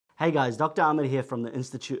Hey guys, Dr. Ahmed here from the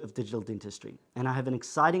Institute of Digital Dentistry, and I have an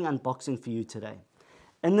exciting unboxing for you today.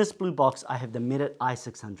 In this blue box, I have the Medit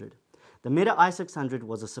i600. The Medit i600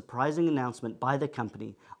 was a surprising announcement by the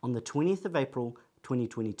company on the 20th of April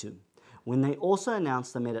 2022, when they also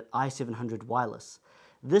announced the Medit i700 wireless.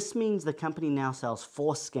 This means the company now sells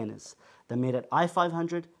 4 scanners: the Medit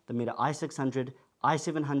i500, the Medit i600,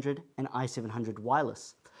 i700, and i700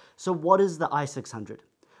 wireless. So what is the i600?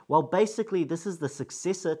 Well, basically, this is the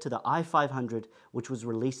successor to the i500, which was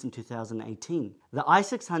released in 2018. The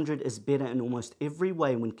i600 is better in almost every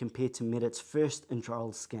way when compared to Medit's first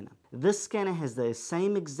intraoral scanner. This scanner has the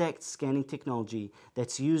same exact scanning technology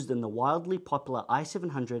that's used in the wildly popular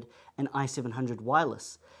i700 and i700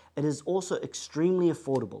 wireless. It is also extremely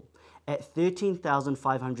affordable at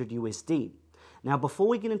 $13,500 USD. Now, before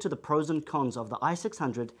we get into the pros and cons of the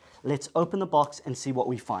i600, let's open the box and see what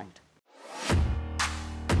we find.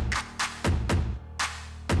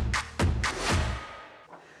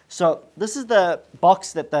 So this is the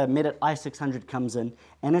box that the Medit i600 comes in,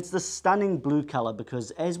 and it's the stunning blue color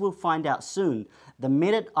because, as we'll find out soon, the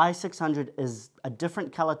Medit i600 is a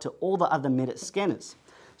different color to all the other Medit scanners.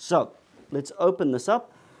 So let's open this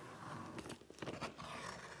up.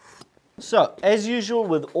 So as usual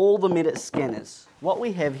with all the Medit scanners, what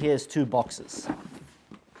we have here is 2 boxes.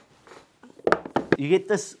 You get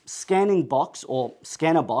this scanning box or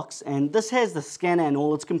scanner box, and this has the scanner and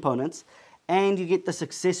all its components. And you get this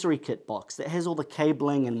accessory kit box that has all the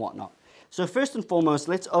cabling and whatnot. So first and foremost,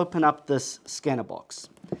 let's open up this scanner box.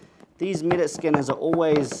 These Medit scanners are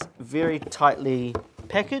always very tightly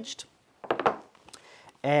packaged.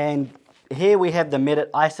 And here we have the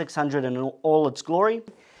Medit i600 in all its glory.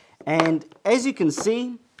 And as you can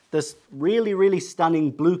see, this really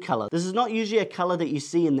stunning blue color. This is not usually a color that you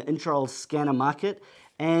see in the intraoral scanner market,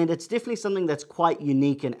 and it's definitely something that's quite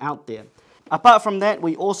unique and out there. Apart from that,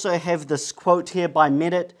 we also have this quote here by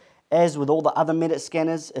Medit. As with all the other Medit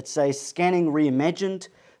scanners, it says, "Scanning reimagined.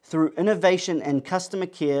 Through innovation and customer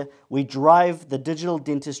care, we drive the digital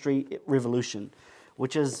dentistry revolution,"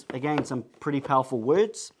 which is, again, some pretty powerful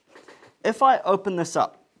words. If I open this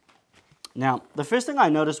up, now, the first thing I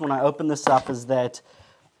notice when I open this up is that,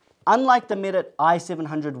 unlike the Medit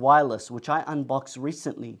i700 wireless, which I unboxed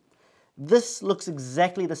recently, this looks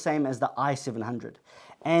exactly the same as the i700.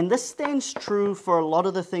 And this stands true for a lot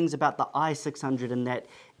of the things about the i600, in that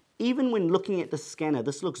even when looking at the scanner,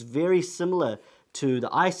 this looks very similar to the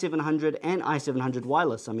i700 and i700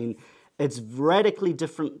 wireless. I mean, it's radically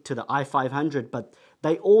different to the i500, but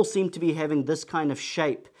they all seem to be having this kind of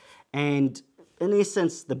shape. And in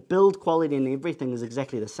essence, the build quality and everything is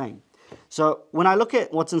exactly the same. So when I look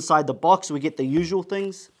at what's inside the box, we get the usual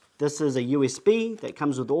things. This is a USB that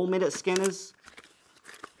comes with all Medit scanners.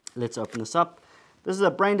 Let's open this up. This is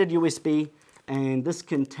a branded USB, and this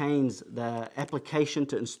contains the application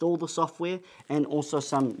to install the software and also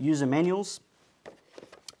some user manuals.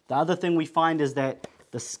 The other thing we find is that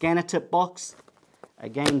the scanner tip box,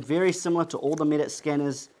 again, very similar to all the Medit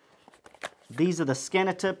scanners. These are the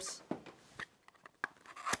scanner tips.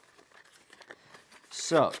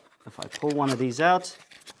 So if I pull one of these out,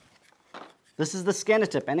 this is the scanner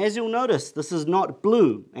tip, and as you'll notice, this is not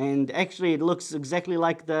blue, and actually it looks exactly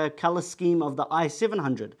like the color scheme of the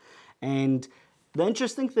i700. And the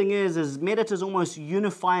interesting thing is Medit is almost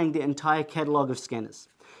unifying the entire catalog of scanners.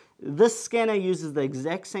 This scanner uses the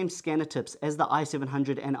exact same scanner tips as the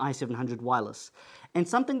i700 and i700 wireless. And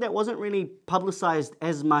something that wasn't really publicized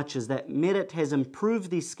as much is that Medit has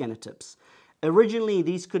improved these scanner tips. Originally,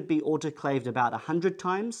 these could be autoclaved about 100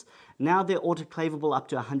 times. Now they're autoclavable up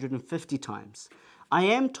to 150 times. I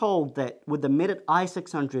am told that with the Medit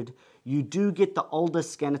i600, you do get the older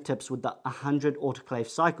scanner tips with the 100 autoclave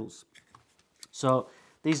cycles. So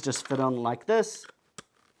these just fit on like this,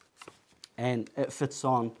 and it fits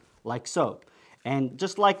on like so. And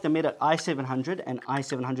just like the Medit i700 and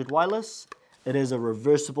i700 wireless, it is a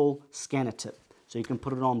reversible scanner tip. So you can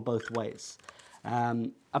put it on both ways.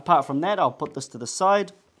 Apart from that, I'll put this to the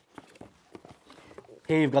side.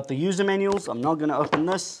 Here you've got the user manuals. I'm not going to open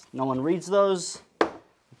this. No one reads those.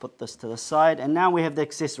 Put this to the side. And now we have the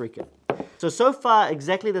accessory kit. So far,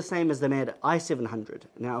 exactly the same as the Medit i700.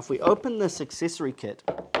 Now, if we open this accessory kit,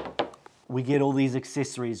 we get all these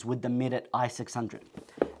accessories with the Medit i600.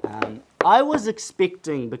 I was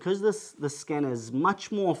expecting, because this scanner is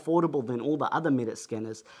much more affordable than all the other Medit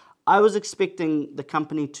scanners, I was expecting the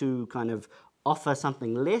company to kind of offer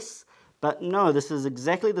something less, but no, this is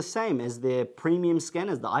exactly the same as their premium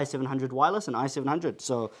scanners, the i700 wireless and i700.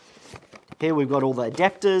 So here we've got all the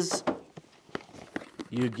adapters.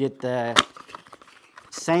 You get the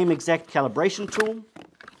same exact calibration tool.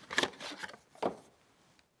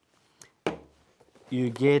 you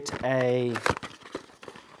get a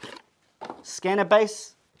scanner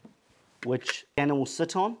base, which the scanner will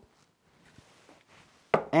sit on,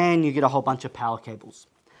 and you get a whole bunch of power cables.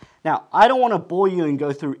 Now, I don't want to bore you and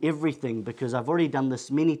go through everything because I've already done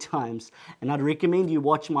this many times, and I'd recommend you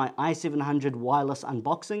watch my i700 wireless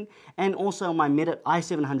unboxing and also my Medit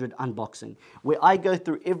i700 unboxing, where I go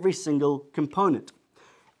through every single component.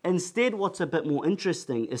 Instead, what's a bit more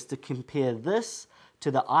interesting is to compare this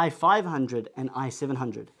to the i500 and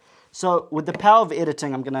i700. So with the power of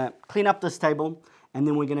editing, I'm going to clean up this table, and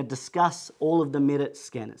then we're going to discuss all of the Medit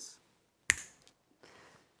scanners.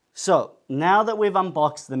 So, now that we've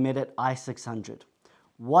unboxed the Medit i600,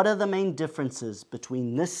 what are the main differences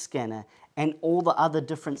between this scanner and all the other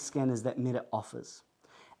different scanners that Medit offers?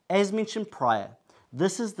 As mentioned prior,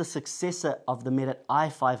 this is the successor of the Medit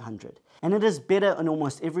i500, and it is better in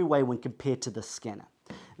almost every way when compared to this scanner.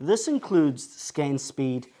 This includes scan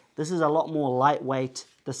speed, this is a lot more lightweight,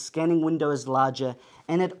 the scanning window is larger,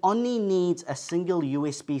 and it only needs a single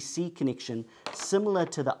USB-C connection similar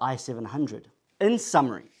to the i700. In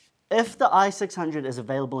summary, if the i600 is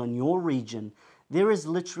available in your region, there is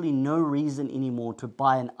literally no reason anymore to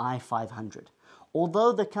buy an i500.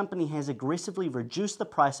 Although the company has aggressively reduced the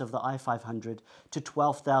price of the i500 to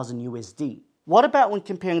 $12,000 USD. What about when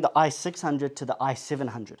comparing the i600 to the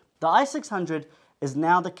i700? The i600 is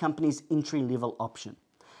now the company's entry-level option.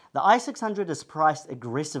 The i600 is priced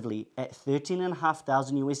aggressively at $13,500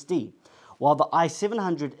 USD, while the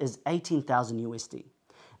i700 is $18,000 USD.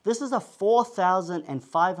 This is a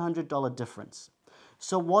 $4,500 difference.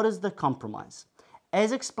 So what is the compromise?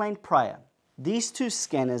 As explained prior, these two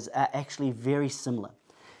scanners are actually very similar.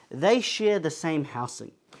 They share the same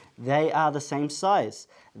housing. They are the same size.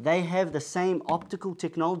 They have the same optical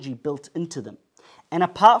technology built into them. And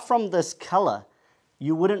apart from this color,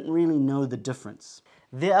 you wouldn't really know the difference.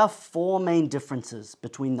 There are four main differences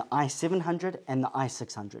between the i700 and the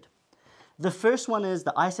i600. The first one is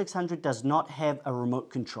the i600 does not have a remote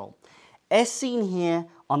control, as seen here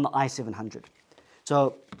on the i700.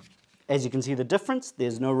 So, as you can see the difference,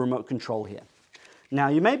 there's no remote control here. Now,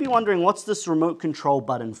 you may be wondering, what's this remote control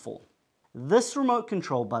button for? This remote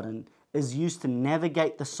control button is used to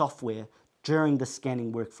navigate the software during the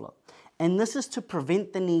scanning workflow, and this is to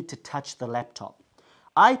prevent the need to touch the laptop.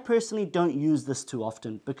 I personally don't use this too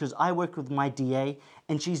often because I work with my DA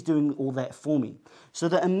and she's doing all that for me. So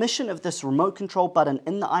the omission of this remote control button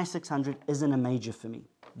in the i600 isn't a major for me.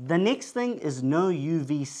 The next thing is no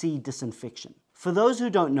UVC disinfection. For those who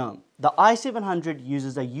don't know, the i700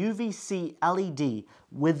 uses a UVC LED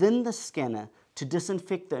within the scanner to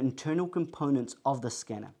disinfect the internal components of the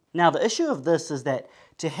scanner. Now, the issue of this is that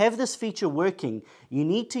to have this feature working, you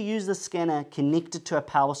need to use the scanner connected to a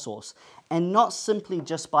power source and not simply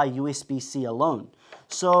just by USB-C alone.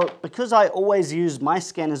 So because I always use my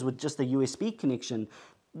scanners with just a USB connection,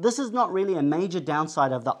 this is not really a major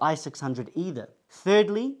downside of the i600 either.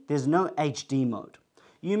 Thirdly, there's no HD mode.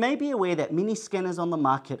 You may be aware that many scanners on the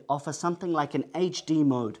market offer something like an HD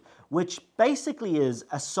mode, which basically is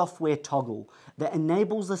a software toggle that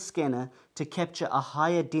enables the scanner to capture a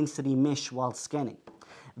higher density mesh while scanning.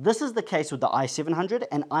 This is the case with the i700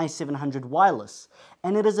 and i700 wireless,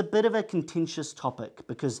 and it is a bit of a contentious topic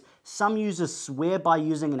because some users swear by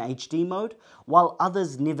using an HD mode while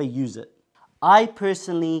others never use it. I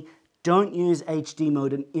personally don't use HD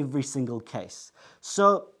mode in every single case.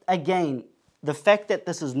 So again, the fact that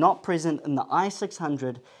this is not present in the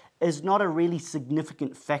i600 is not a really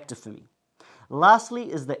significant factor for me.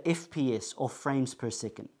 Lastly is the FPS, or frames per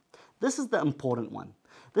second. This is the important one.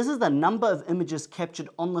 This is the number of images captured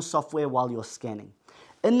on the software while you're scanning.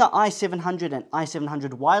 In the i700 and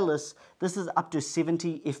i700 wireless, this is up to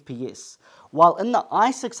 70 FPS, while in the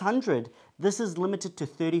i600, this is limited to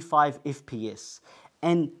 35 FPS.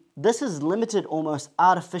 And this is limited almost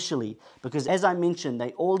artificially because, as I mentioned,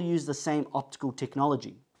 they all use the same optical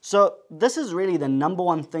technology. So this is really the number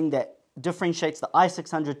one thing that differentiates the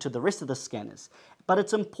i600 to the rest of the scanners. But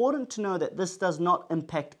it's important to know that this does not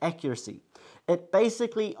impact accuracy. It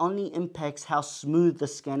basically only impacts how smooth the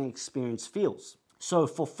scanning experience feels. So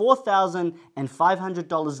for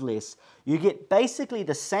 $4,500 less, you get basically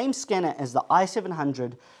the same scanner as the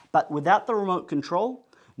i700, but without the remote control,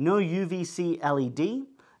 no UVC LED,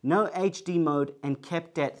 no HD mode, and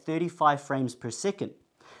capped at 35 frames per second.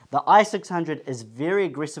 The i600 is very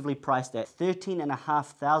aggressively priced at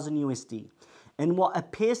 $13,500 USD, in what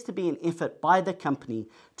appears to be an effort by the company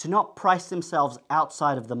to not price themselves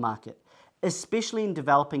outside of the market, especially in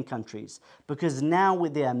developing countries, because now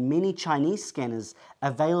there are many Chinese scanners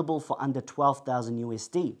available for under $12,000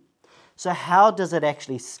 USD. So how does it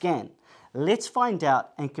actually scan? Let's find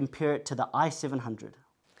out and compare it to the i700.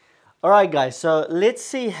 Alright guys, so let's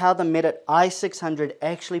see how the Medit i600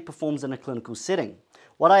 actually performs in a clinical setting.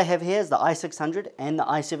 What I have here is the i600 and the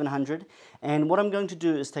i700, and what I'm going to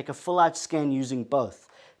do is take a full arch scan using both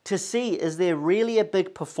to see, is there really a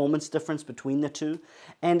big performance difference between the two,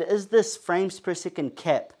 and is this frames per second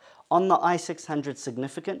cap on the i600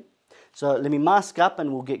 significant? So let me mask up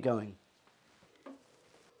and we'll get going.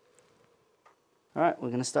 Alright, we're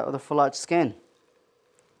going to start with a full arch scan.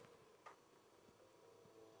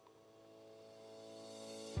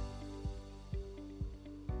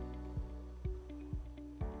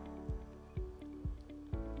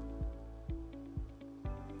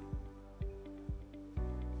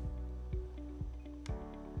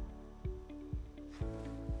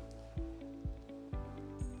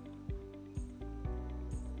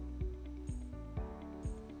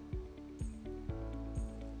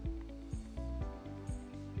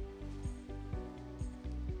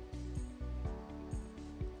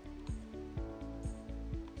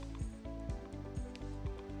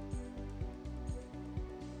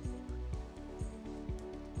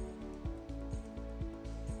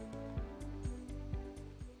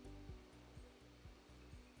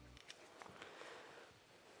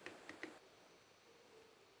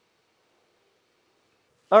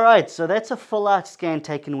 Alright, so that's a full arch scan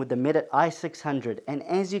taken with the Medit i600, and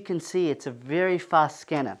as you can see, it's a very fast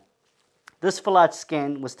scanner. This full arch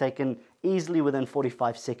scan was taken easily within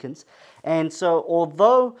 45 seconds, and so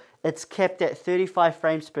although it's kept at 35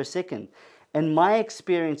 frames per second, in my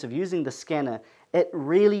experience of using the scanner, it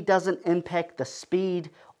really doesn't impact the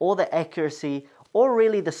speed or the accuracy or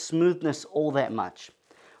really the smoothness all that much.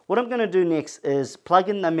 What I'm going to do next is plug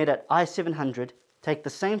in the Medit i700, take the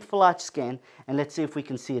same full arch scan, and let's see if we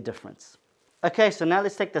can see a difference. Okay, so now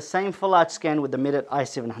let's take the same full arch scan with the Medit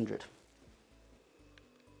i700.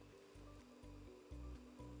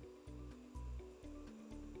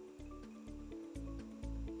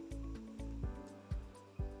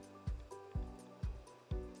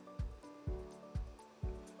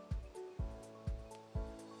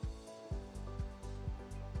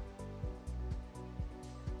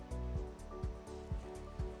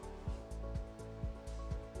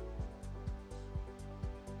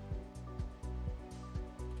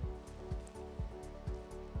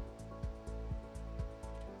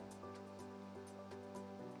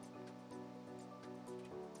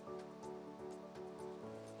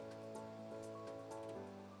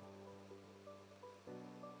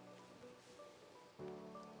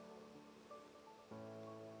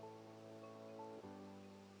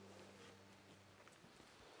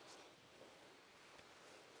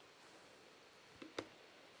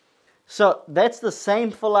 So that's the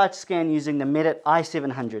same full arch scan using the Medit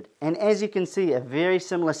i700, and as you can see, a very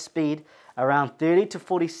similar speed, around 30 to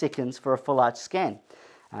 40 seconds for a full arch scan.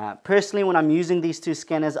 Personally, when I'm using these two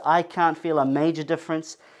scanners, I can't feel a major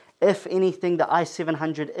difference. If anything, the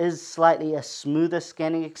i700 is slightly a smoother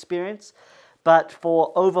scanning experience, but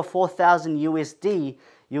for over 4,000 USD,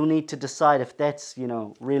 you'll need to decide if that's,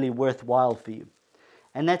 really worthwhile for you.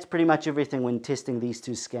 And that's pretty much everything when testing these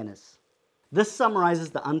two scanners. This summarizes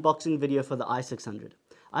the unboxing video for the i600.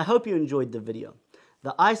 I hope you enjoyed the video.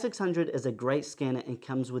 The i600 is a great scanner and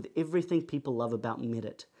comes with everything people love about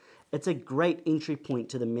Medit. It's a great entry point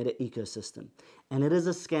to the Medit ecosystem, and it is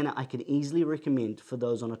a scanner I can easily recommend for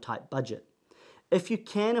those on a tight budget. If you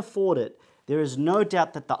can afford it, there is no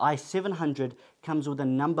doubt that the i700 comes with a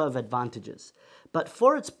number of advantages, but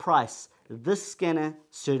for its price, this scanner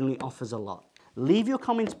certainly offers a lot. Leave your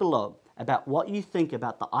comments below about what you think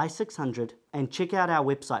about the i600, and check out our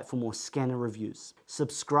website for more scanner reviews.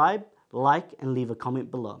 Subscribe, like, and leave a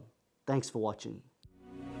comment below. Thanks for watching.